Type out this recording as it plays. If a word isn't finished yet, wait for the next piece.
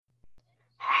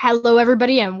Hello,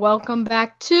 everybody, and welcome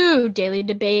back to Daily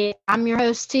Debate. I'm your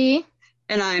host, T.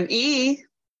 And I'm E.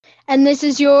 And this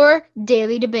is your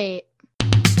Daily Debate.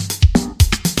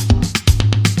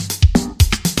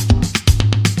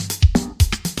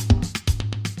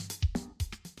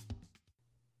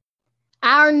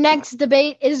 Our next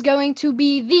debate is going to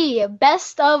be the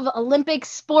best of Olympic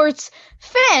sports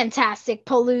fantastic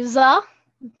Palooza.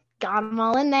 Got them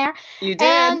all in there. You did.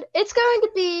 And it's going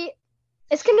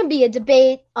to be a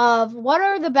debate of what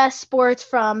are the best sports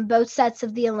from both sets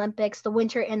of the Olympics, the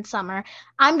winter and summer.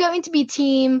 I'm going to be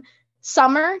team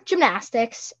summer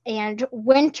gymnastics and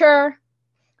winter,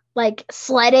 like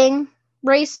sledding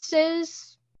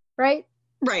races, right?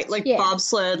 Right, like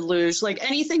bobsled, luge, like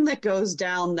anything that goes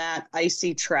down that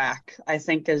icy track, I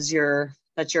think that's your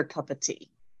cup of tea.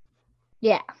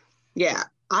 Yeah. Yeah.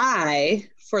 I,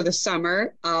 for the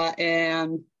summer,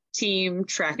 am team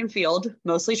track and field,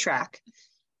 mostly track.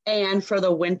 And for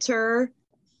the winter,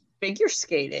 figure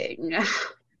skating.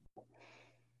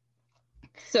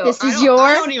 So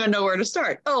I don't even know where to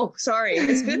start. Oh, sorry.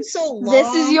 It's been so long.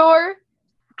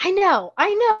 I know.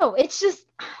 It's just,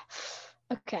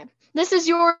 okay. This is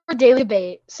your daily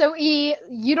debate. So, E,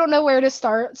 you don't know where to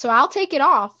start, so I'll take it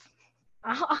off.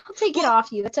 I'll take it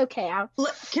off you. It's okay.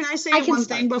 Can I say one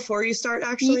thing before you start,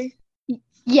 actually?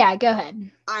 Yeah, go ahead.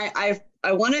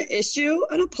 I want to issue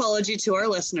an apology to our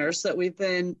listeners that we've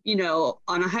been,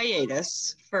 on a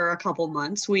hiatus for a couple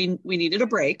months. We needed a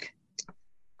break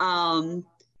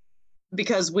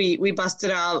because we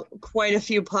busted out quite a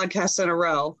few podcasts in a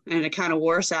row, and it kind of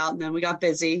wore us out, and then we got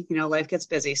busy. Life gets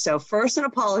busy. So first, an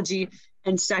apology,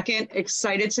 and second,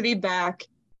 excited to be back.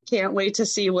 Can't wait to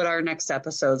see what our next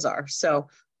episodes are. So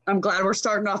I'm glad we're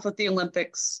starting off with the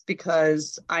Olympics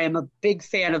because I am a big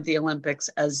fan of the Olympics,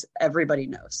 as everybody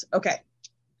knows. Okay,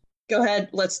 go ahead.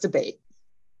 Let's debate.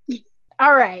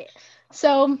 All right.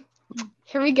 So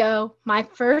here we go. My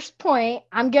first point,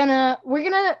 we're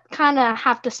gonna kind of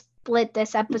have to split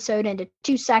this episode into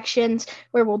two sections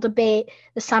where we'll debate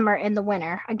the summer and the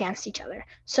winter against each other.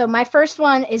 So my first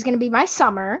one is going to be my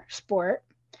summer sport,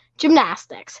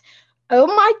 gymnastics. Oh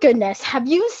my goodness, have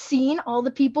you seen all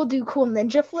the people do cool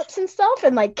ninja flips and stuff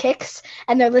and like kicks,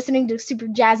 and they're listening to super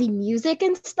jazzy music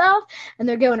and stuff, and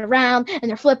they're going around and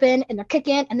they're flipping and they're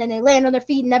kicking, and then they land on their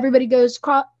feet and everybody goes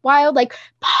wild like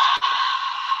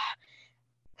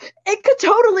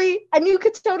you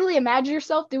could totally imagine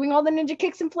yourself doing all the ninja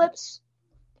kicks and flips.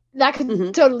 That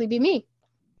could totally be me.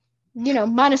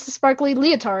 Minus the sparkly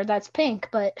leotard that's pink,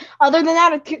 but other than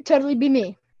that, it could totally be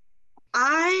me.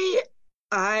 I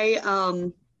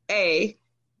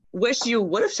wish you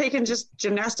would have taken just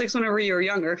gymnastics whenever you were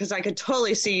younger, because I could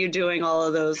totally see you doing all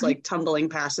of those like tumbling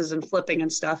passes and flipping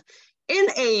and stuff in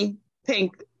a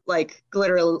pink like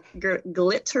glittery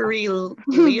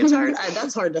leotard.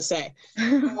 That's hard to say.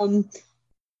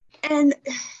 And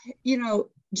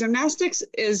gymnastics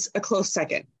is a close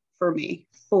second for me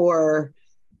for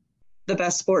the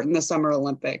best sport in the Summer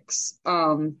Olympics.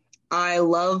 I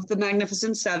love the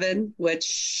Magnificent Seven,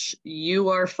 which you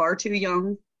are far too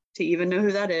young to even know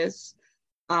who that is.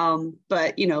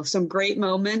 But some great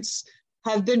moments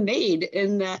have been made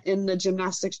in the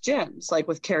gymnastics gyms, like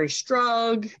with Carrie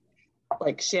Strug,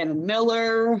 like Shannon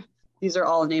Miller. These are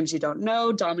all names you don't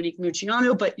know. Dominique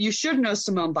Mucciano, but you should know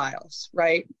Simone Biles,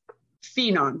 right?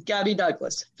 Phenom. Gabby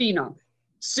Douglas, phenom.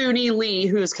 Suni Lee,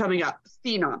 who is coming up,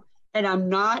 phenom. And I'm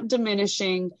not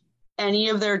diminishing any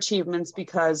of their achievements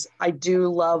because I do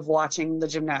love watching the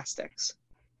gymnastics.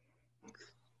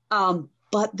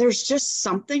 But there's just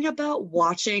something about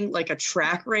watching like a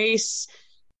track race,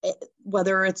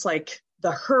 whether it's like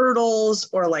the hurdles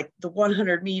or like the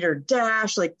 100-meter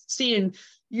dash, like seeing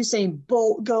Usain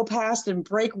Bolt go past and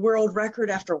break world record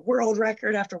after world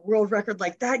record after world record,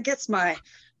 like that gets my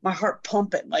heart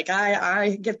pumping. Like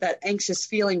I get that anxious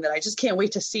feeling that I just can't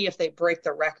wait to see if they break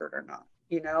the record or not,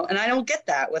 and I don't get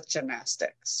that with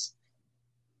gymnastics.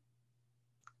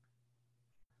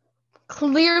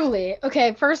 Clearly.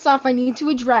 Okay, first off, I need to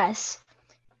address,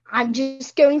 I'm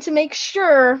just going to make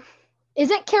sure,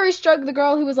 isn't Carrie Strug the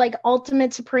girl who was like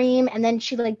ultimate supreme, and then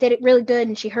she like did it really good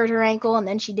and she hurt her ankle, and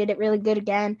then she did it really good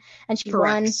again and she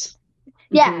won?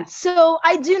 Yeah, so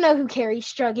I do know who Carrie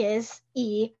Strug is,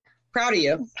 E. Proud of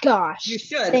you. Gosh. You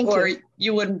should, or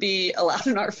you wouldn't be allowed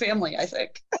in our family, I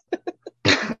think.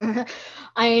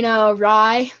 I know,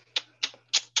 Rye.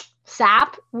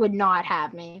 Sap would not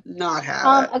have me. Not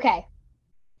have it. Okay.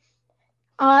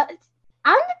 I'm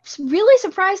really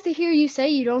surprised to hear you say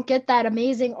you don't get that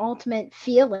amazing ultimate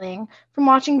feeling from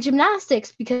watching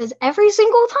gymnastics, because every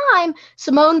single time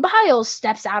Simone Biles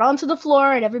steps out onto the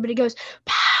floor and everybody goes,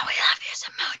 "Pow, we love you,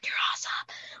 Simone, you're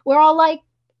awesome." We're all like,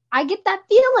 I get that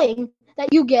feeling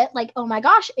that you get, like, oh my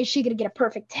gosh, is she going to get a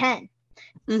perfect 10?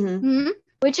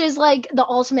 Which is like the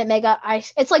ultimate mega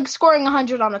ice. It's like scoring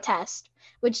 100 on a test,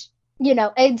 which,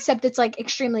 except it's like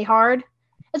extremely hard.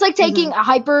 It's like taking a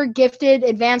hyper gifted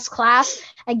advanced class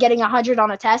and getting 100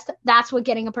 on a test. That's what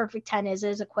getting a perfect 10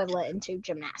 is equivalent into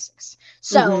gymnastics.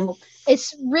 So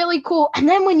it's really cool. And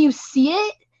then when you see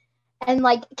it, and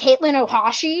like Caitlin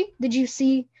Ohashi, did you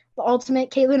see the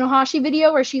ultimate Caitlin Ohashi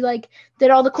video where she like did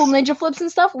all the cool ninja flips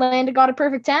and stuff, landed, got a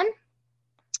perfect 10?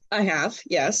 I have,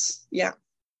 yes. Yeah.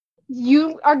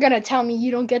 You are going to tell me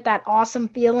you don't get that awesome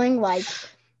feeling like,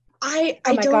 oh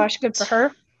my gosh, good for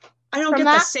her? I don't get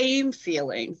the same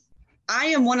feeling. I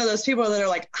am one of those people that are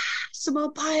like,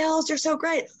 Simone Biles, you're so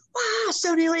great. Wow,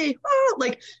 Sony Lee, wow,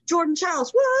 like Jordan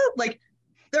Childs, wow, like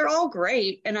they're all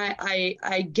great. And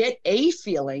I get a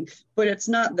feeling, but it's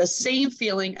not the same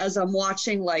feeling as I'm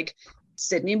watching like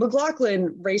Sydney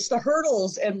McLaughlin race the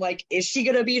hurdles and like, is she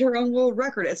going to beat her own world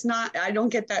record? It's not, I don't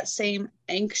get that same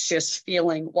anxious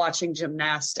feeling watching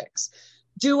gymnastics.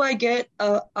 Do I get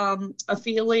a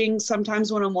feeling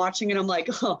sometimes when I'm watching and I'm like,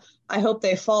 oh, I hope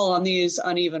they fall on these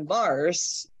uneven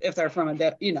bars if they're from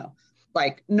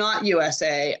like not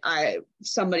USA,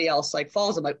 somebody else like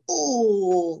falls. I'm like,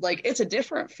 oh, like it's a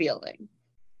different feeling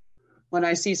when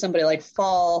I see somebody like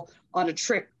fall on a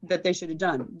trick that they should have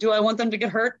done. Do I want them to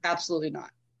get hurt? Absolutely not.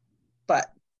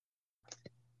 But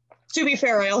to be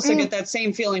fair, I also get that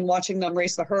same feeling watching them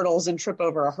race the hurdles and trip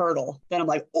over a hurdle. Then I'm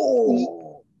like,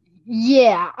 oh.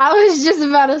 Yeah, I was just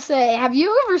about to say, have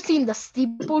you ever seen the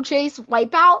steeplechase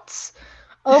wipeouts?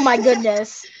 Oh my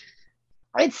goodness.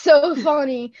 It's so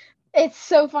funny. It's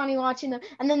so funny watching them.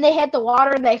 And then they hit the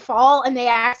water and they fall and they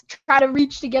try to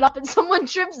reach to get up and someone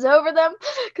trips over them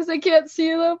because they can't see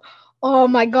them. Oh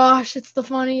my gosh, it's the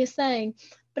funniest thing.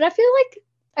 But I feel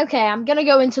like, okay, I'm going to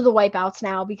go into the wipeouts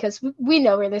now because we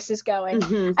know where this is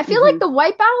going. I feel like the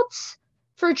wipeouts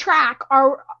for track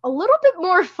are a little bit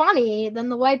more funny than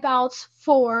the wipeouts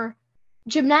for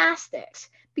gymnastics.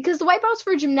 Because the wipeouts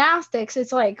for gymnastics,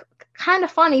 it's like kind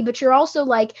of funny, but you're also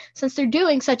like, since they're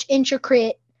doing such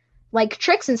intricate like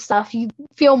tricks and stuff, you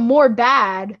feel more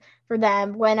bad for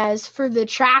them. Whereas for the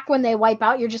track, when they wipe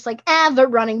out, you're just like, they're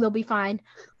running, they'll be fine.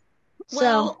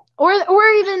 Well, so, or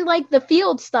even like the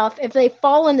field stuff, if they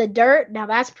fall in the dirt, now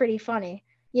that's pretty funny,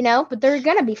 but they're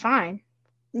gonna be fine.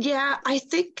 Yeah, I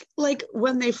think like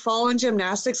when they fall in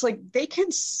gymnastics, like they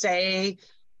can say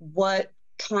what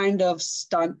kind of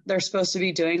stunt they're supposed to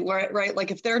be doing, right?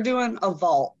 Like if they're doing a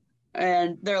vault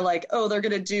and they're like, oh, they're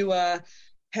going to do a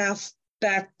half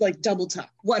back, like double tuck,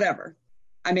 whatever.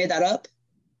 I made that up.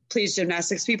 Please,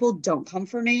 gymnastics people, don't come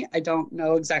for me. I don't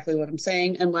know exactly what I'm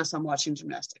saying unless I'm watching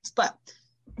gymnastics. But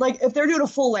like if they're doing a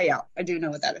full layout, I do know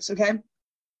what that is, okay?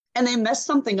 And they mess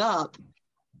something up.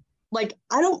 Like,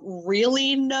 I don't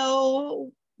really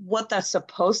know what that's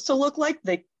supposed to look like.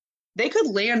 They could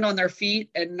land on their feet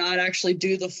and not actually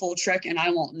do the full trick, and I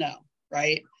won't know,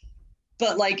 right?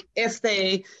 But like if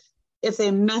they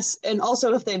mess, and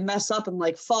also if they mess up and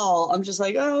like fall, I'm just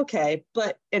like, oh, okay.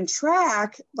 But in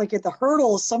track, like at the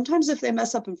hurdles, sometimes if they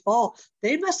mess up and fall,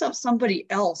 they mess up somebody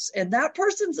else, and that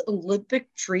person's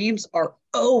Olympic dreams are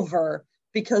over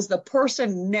because the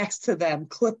person next to them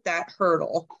clipped that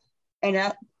hurdle,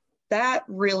 and that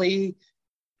really,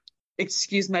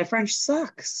 excuse my French,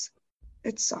 sucks.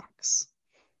 It sucks.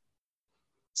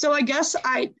 So I guess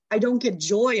I don't get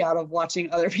joy out of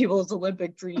watching other people's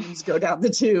Olympic dreams go down the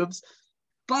tubes,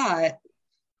 but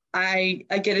I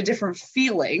get a different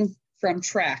feeling from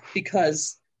track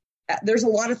because there's a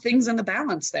lot of things in the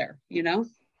balance there,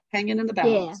 hanging in the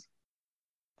balance.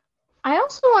 Yeah. I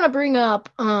also want to bring up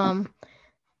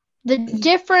the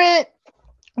different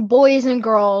boys and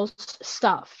girls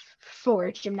stuff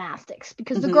for gymnastics,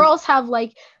 because the girls have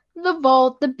like the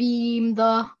vault, the beam,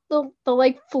 the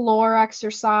like floor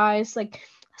exercise, like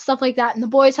stuff like that, and the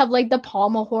boys have like the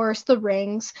pommel horse, the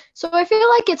rings. So I feel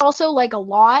like it's also like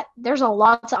there's a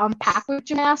lot to unpack with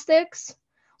gymnastics.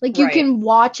 Like you can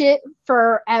watch it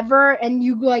forever and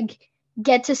you like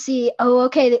get to see, oh,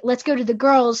 okay, let's go to the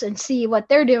girls and see what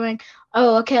they're doing.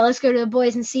 Oh, okay, let's go to the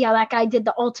boys and see how that guy did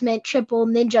the ultimate triple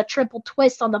ninja triple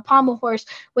twist on the pommel horse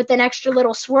with an extra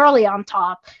little swirly on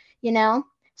top,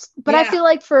 But I feel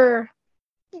like for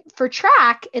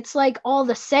track, it's like all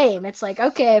the same. It's like,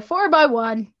 okay,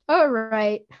 4x1, all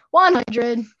right,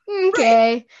 100,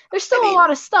 okay. Right. There's still a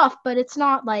lot of stuff, but it's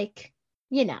not like,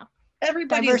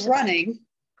 everybody's running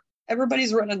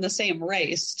the same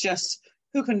race, just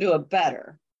who can do it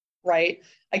better, right?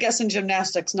 I guess in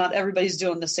gymnastics, not everybody's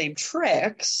doing the same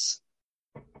tricks,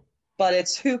 but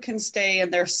it's who can stay in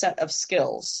their set of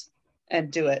skills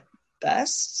and do it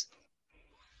best.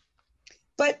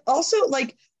 But also,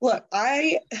 like, look,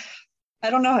 I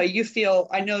don't know how you feel.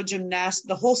 I know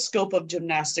the whole scope of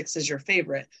gymnastics is your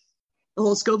favorite. The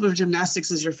whole scope of gymnastics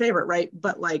is your favorite, right?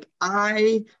 But like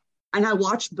I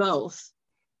watch both,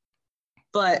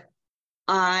 but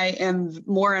I am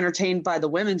more entertained by the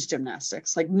women's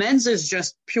gymnastics. Like men's is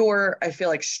just pure, I feel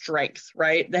like strength,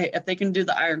 right? If they can do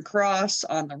the iron cross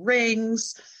on the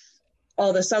rings,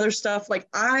 all this other stuff, like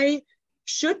I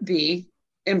should be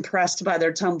impressed by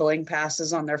their tumbling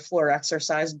passes on their floor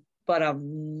exercise, but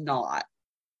I'm not,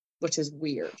 which is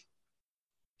weird.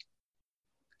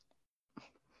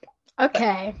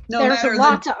 Okay, there's a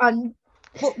lot to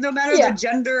no matter the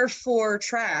gender for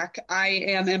track, I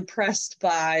am impressed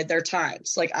by their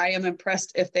times. Like I am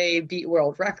impressed if they beat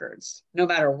world records, no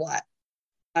matter what.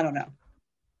 I don't know.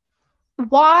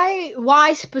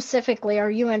 Why specifically are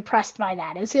you impressed by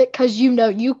that? Is it because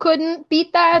you couldn't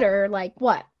beat that, or like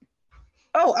what?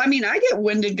 Oh, I mean, I get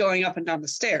winded going up and down the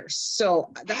stairs.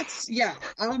 So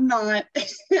I'm not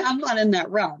I'm not in that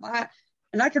realm. I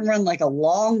can run like a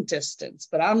long distance,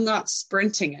 but I'm not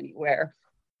sprinting anywhere.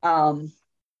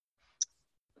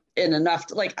 In enough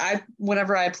to, like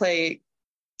whenever I play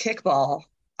kickball,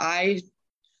 I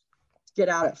get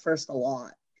out at first a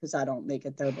lot because I don't make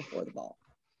it there before the ball.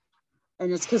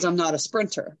 And it's because I'm not a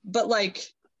sprinter. But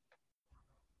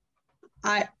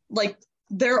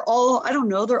they're all, I don't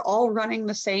know, they're all running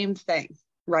the same thing,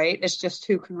 right? It's just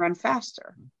who can run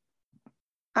faster.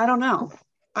 I don't know.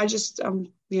 I just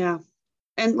yeah.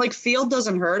 And like field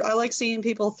doesn't hurt. I like seeing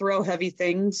people throw heavy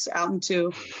things out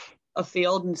into a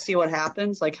field and see what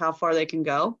happens, like how far they can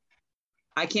go.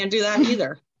 I can't do that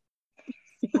either.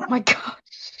 Oh my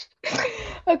gosh.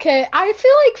 Okay, I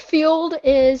feel like field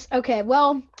is okay.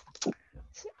 Well,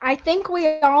 I think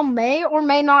we all may or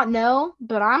may not know,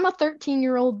 but I'm a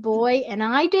 13-year-old boy and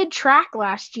I did track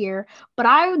last year, but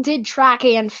I did track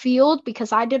and field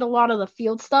because I did a lot of the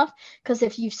field stuff. Because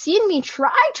if you've seen me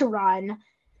try to run,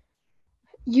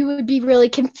 you would be really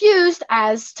confused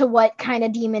as to what kind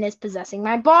of demon is possessing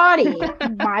my body.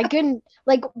 My goodness,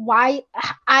 like why?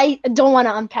 I don't want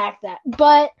to unpack that,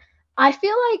 but I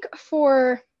feel like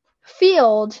for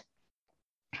field,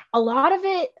 a lot of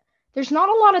it, there's not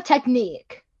a lot of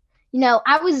technique.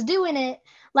 I was doing it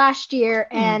last year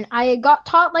and I got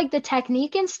taught like the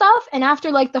technique and stuff. And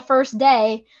after like the first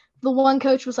day, the one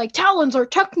coach was like, Talon's our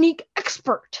technique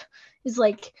expert. He's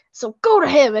like, so go to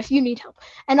him if you need help.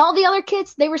 And all the other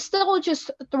kids, they were still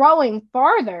just throwing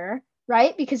farther,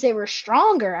 right? Because they were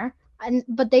stronger.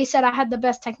 But they said I had the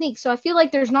best technique. So I feel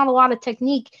like there's not a lot of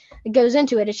technique that goes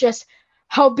into it. It's just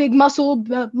how big muscle,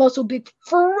 big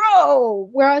throw.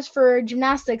 Whereas for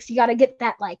gymnastics, you got to get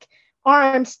that like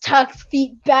arms tucked,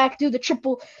 feet back, do the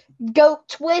triple goat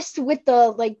twist with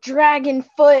the like dragon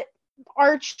foot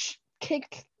arch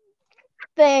kick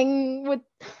thing with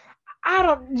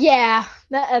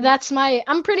that's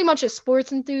I'm pretty much a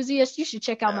sports enthusiast. You should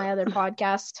check out my other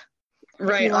podcast.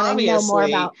 Right. If you want to know more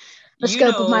about the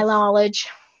scope of my knowledge.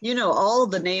 You know all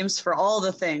the names for all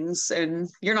the things and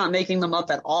you're not making them up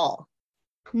at all.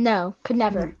 No, could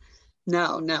never.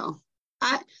 No.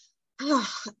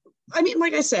 I mean,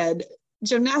 like I said,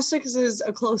 gymnastics is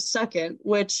a close second,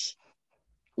 which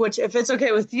if it's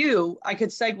okay with you, I could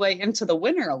segue into the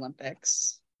Winter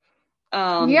Olympics.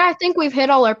 I think we've hit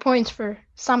all our points for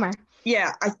summer.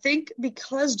 Yeah, I think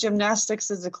because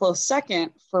gymnastics is a close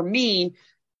second for me,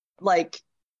 like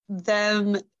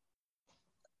them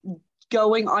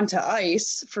going onto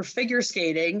ice for figure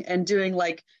skating and doing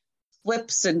like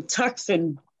flips and tucks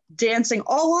and dancing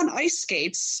all on ice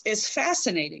skates is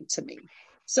fascinating to me.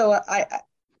 So I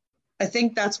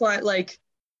think that's why like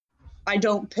I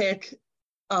don't pick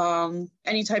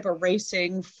any type of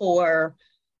racing for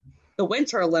the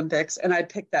Winter Olympics and I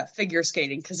pick that figure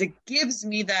skating because it gives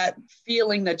me that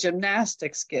feeling that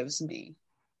gymnastics gives me,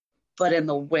 but in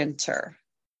the winter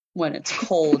when it's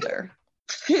colder.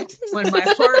 When my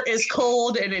heart is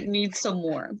cold and it needs some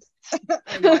warmth,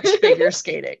 I watch figure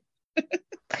skating.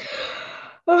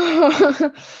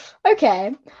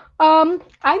 Okay.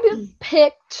 I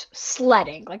picked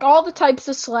sledding, like all the types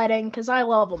of sledding, because I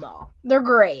love them all. They're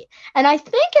great. And I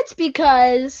think it's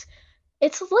because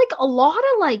it's like a lot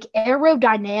of like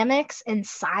aerodynamics and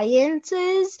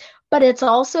sciences, but it's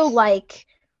also like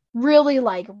really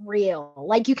like real.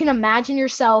 Like you can imagine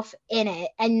yourself in it,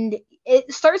 and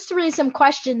it starts to raise some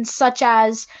questions such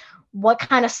as what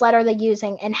kind of sled are they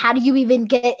using and how do you even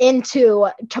get into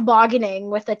tobogganing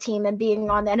with a team and being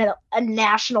on a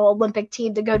national Olympic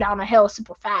team to go down a hill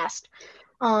super fast.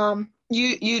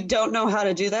 You don't know how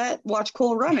to do that? Watch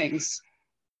Cool Runnings.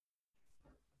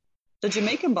 The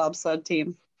Jamaican bobsled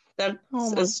team. That's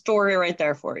a story right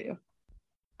there for you.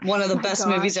 One of the best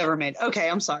movies ever made. Okay,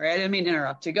 I'm sorry. I didn't mean to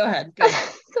interrupt you. Go ahead. Go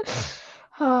ahead.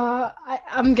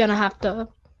 I'm gonna have to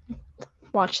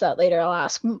watch that later. I'll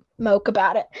ask Moke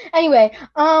about it. Anyway,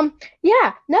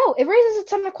 yeah, no, it raises a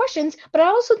ton of questions, but I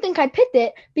also think I picked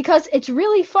it because it's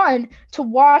really fun to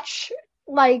watch,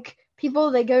 like,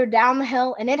 people, they go down the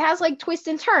hill, and it has, like, twists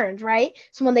and turns, right?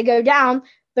 So when they go down,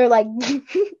 they're like,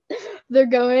 they're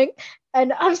going,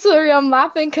 and I'm sorry, I'm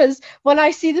laughing because when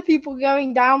I see the people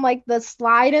going down, like, the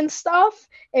slide and stuff,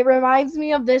 it reminds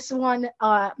me of this one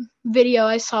video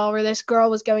I saw where this girl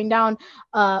was going down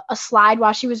a slide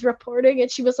while she was reporting,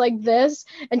 and she was like this,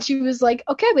 and she was like,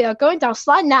 okay, we are going down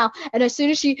slide now, and as soon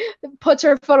as she puts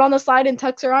her foot on the slide and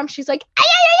tucks her arm, she's like, ay,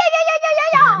 ay, ay, ay, ay, ay,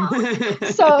 ay,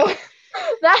 ay. So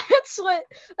that's what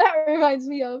that reminds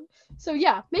me of. So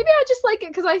yeah, maybe I just like it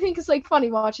because I think it's like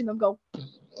funny watching them go.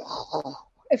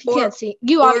 If you can't see,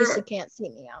 you obviously can't see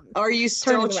me. Are you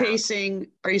still chasing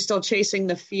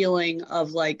the feeling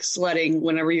of like sledding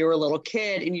whenever you were a little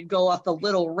kid and you'd go off the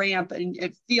little ramp and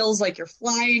it feels like you're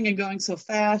flying and going so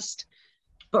fast,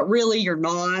 but really you're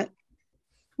not?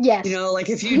 Yes. You know, like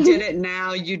if you did it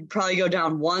now, you'd probably go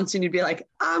down once and you'd be like,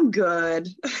 I'm good.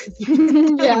 I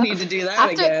don't need to do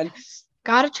that again.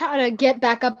 Gotta try to get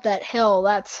back up that hill.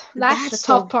 That's the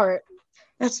tough part.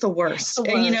 That's the worst.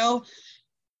 And you know,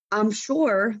 I'm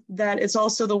sure that it's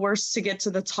also the worst to get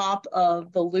to the top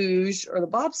of the luge or the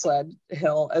bobsled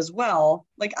hill as well.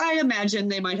 Like, I imagine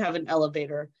they might have an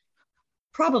elevator.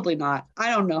 Probably not.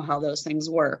 I don't know how those things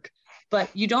work. But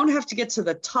you don't have to get to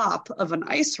the top of an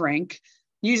ice rink.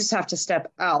 You just have to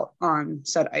step out on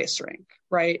said ice rink,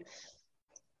 right?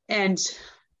 And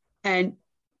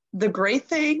the great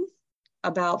thing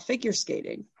about figure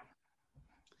skating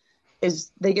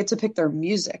is they get to pick their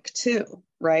music too,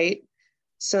 right?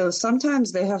 So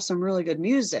sometimes they have some really good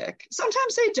music.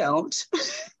 Sometimes they don't.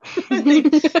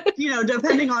 You know,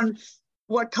 depending on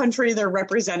what country they're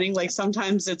representing. Like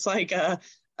sometimes it's like a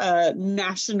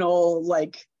national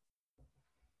like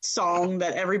song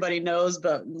that everybody knows,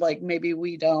 but like maybe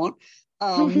we don't,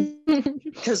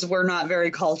 because we're not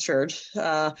very cultured.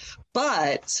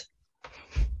 But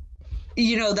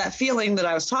you know, that feeling that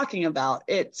I was talking about.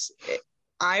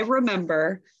 I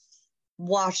remember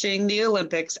watching the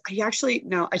Olympics. I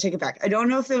take it back. I don't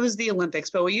know if it was the Olympics,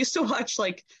 but we used to watch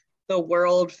like the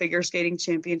World Figure Skating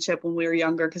Championship when we were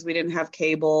younger because we didn't have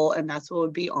cable, and that's what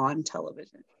would be on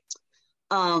television.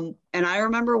 And I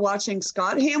remember watching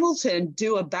Scott Hamilton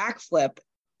do a backflip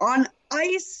on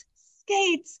ice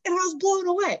skates, and I was blown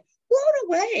away.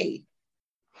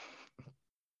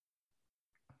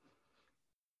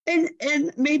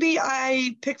 And maybe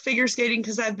I pick figure skating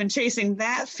because I've been chasing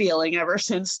that feeling ever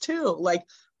since too. Like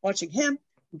watching him,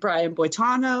 Brian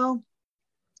Boitano.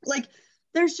 Like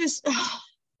there's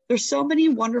so many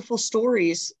wonderful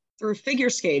stories through figure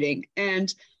skating.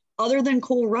 And other than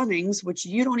Cool Runnings, which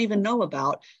you don't even know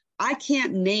about, I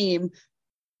can't name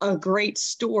a great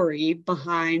story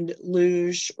behind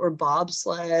luge or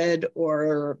bobsled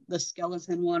or the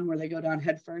skeleton one where they go down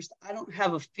head first. I don't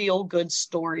have a feel good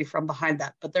story from behind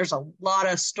that, but there's a lot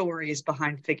of stories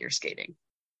behind figure skating.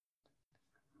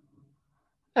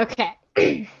 Okay.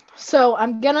 So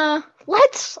I'm gonna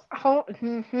let's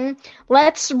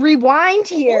rewind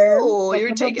here. Oh,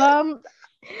 you're taking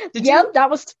Yep, that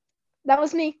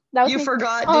was me. You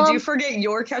forgot. Did you forget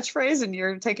your catchphrase and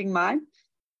you're taking mine?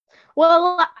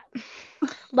 Well,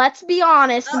 let's be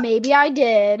honest. Maybe I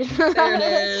did. There it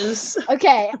is.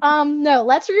 Okay. No,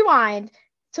 let's rewind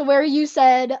to where you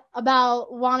said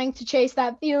about wanting to chase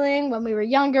that feeling when we were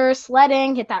younger,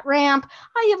 sledding, hit that ramp.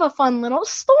 I have a fun little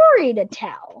story to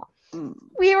tell.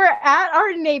 We were at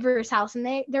our neighbor's house,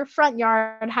 and their front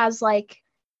yard has like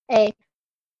a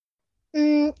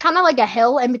kind of like a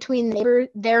hill in between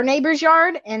their neighbor's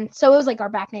yard, and so it was like our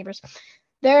back neighbors.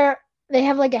 They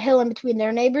have like a hill in between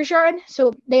their neighbor's yard,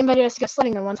 so they invited us to go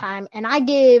sledding there one time, and I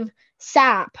gave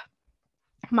Sap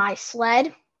my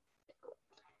sled.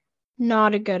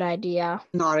 Not a good idea.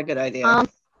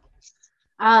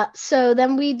 So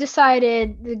then we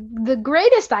decided the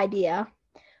greatest idea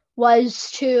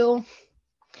was to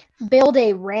build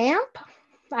a ramp,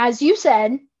 as you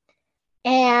said,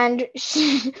 and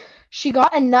she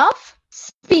got enough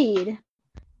speed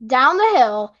down the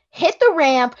hill, hit the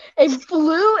ramp, and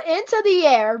flew into the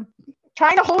air,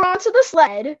 trying to hold on to the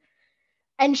sled,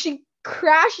 and she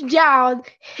crashed down,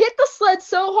 hit the sled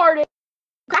so hard it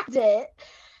cracked it,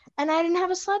 and I didn't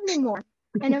have a sled anymore,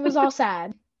 and it was all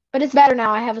sad. But it's better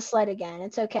now. I have a sled again.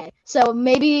 It's okay. So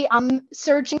maybe I'm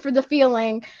searching for the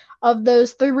feeling of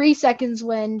those 3 seconds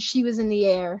when she was in the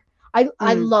air. I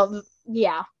love,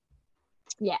 yeah.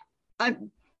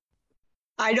 I'm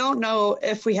I don't know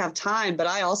if we have time, but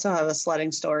I also have a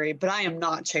sledding story, but I am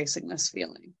not chasing this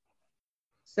feeling.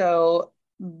 So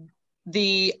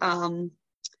the Nana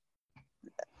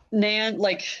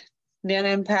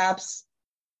and Pap's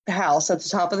house at the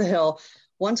top of the hill.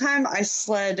 One time I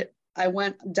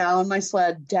went down my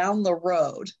sled down the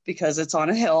road because it's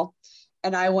on a hill,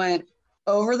 and I went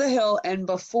over the hill, and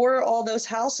before all those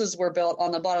houses were built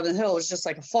on the bottom of the hill, it was just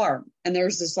like a farm, and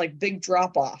there's this like big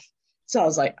drop off. So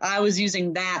I was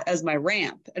using that as my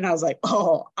ramp, and I was like,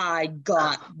 oh, I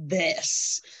got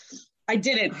this. I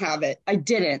didn't have it. I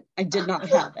did not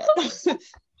have it.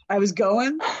 I was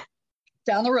going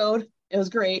down the road. It was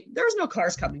great. There was no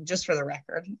cars coming, just for the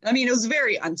record. I mean, it was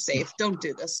very unsafe. Don't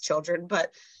do this, children.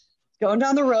 But going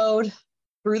down the road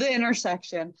through the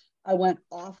intersection, I went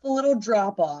off the little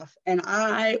drop off, and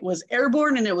I was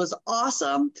airborne, and it was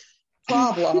awesome.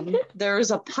 Problem, there was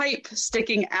a pipe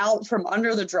sticking out from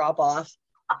under the drop off,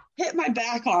 hit my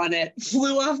back on it,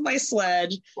 flew off my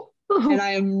sled, and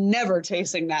I am never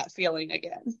chasing that feeling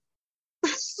again.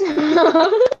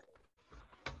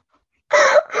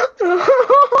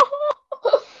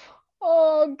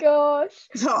 Oh gosh.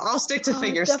 So I'll stick to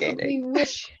figure skating.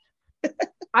 Wish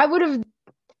I would have,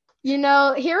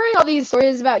 hearing all these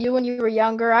stories about you when you were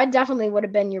younger, I definitely would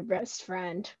have been your best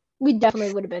friend. We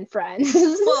definitely would have been friends.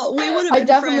 Well, we would have been I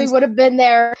definitely would have been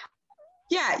there.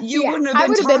 Yeah, you wouldn't have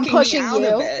been talking pushing me out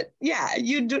of it. Yeah,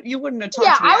 you wouldn't have talked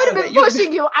me out of it. Yeah, I would have been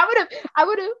pushing you. I would have,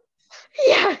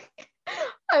 yeah.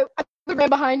 I would have ran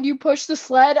behind you, pushed the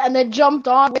sled, and then jumped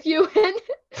on with you,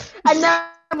 and then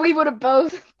we would have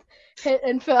both hit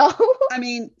and fell. I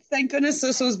mean, thank goodness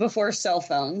this was before cell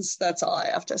phones. That's all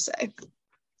I have to say.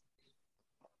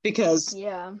 Because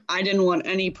I didn't want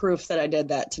any proof that I did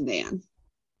that to Nan.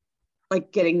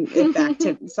 Like getting back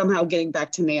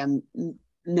to Nan,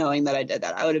 knowing that I did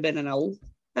that. I would have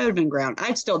been grounded.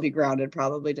 I'd still be grounded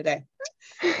probably today.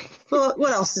 Well,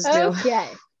 what else is new? Okay.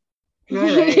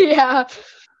 Right. Yeah.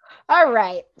 All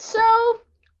right. So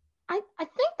I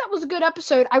think that was a good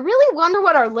episode. I really wonder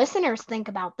what our listeners think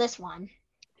about this one.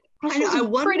 This is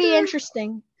pretty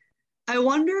interesting. I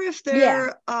wonder if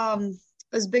they're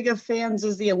as big of fans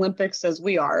as the Olympics as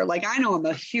we are. Like, I know I'm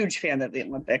a huge fan of the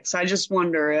Olympics. I just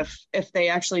wonder if they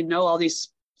actually know all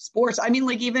these sports. I mean,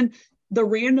 like even the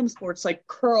random sports like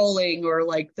curling or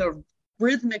like the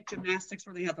rhythmic gymnastics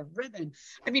where they have the ribbon.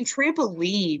 I mean,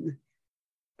 trampoline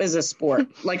is a sport.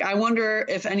 Like, I wonder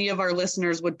if any of our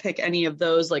listeners would pick any of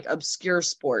those like obscure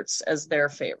sports as their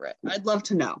favorite. I'd love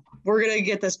to know. We're going to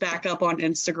get this back up on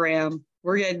Instagram.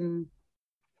 We're getting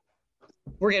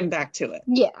back to it.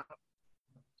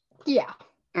 Yeah.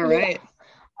 All right.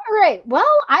 All right.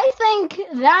 Well, I think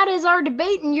that is our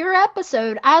debate in your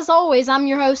episode. As always, I'm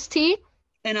your host, T.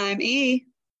 And I'm E.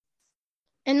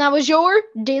 And that was your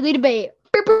Daily Debate.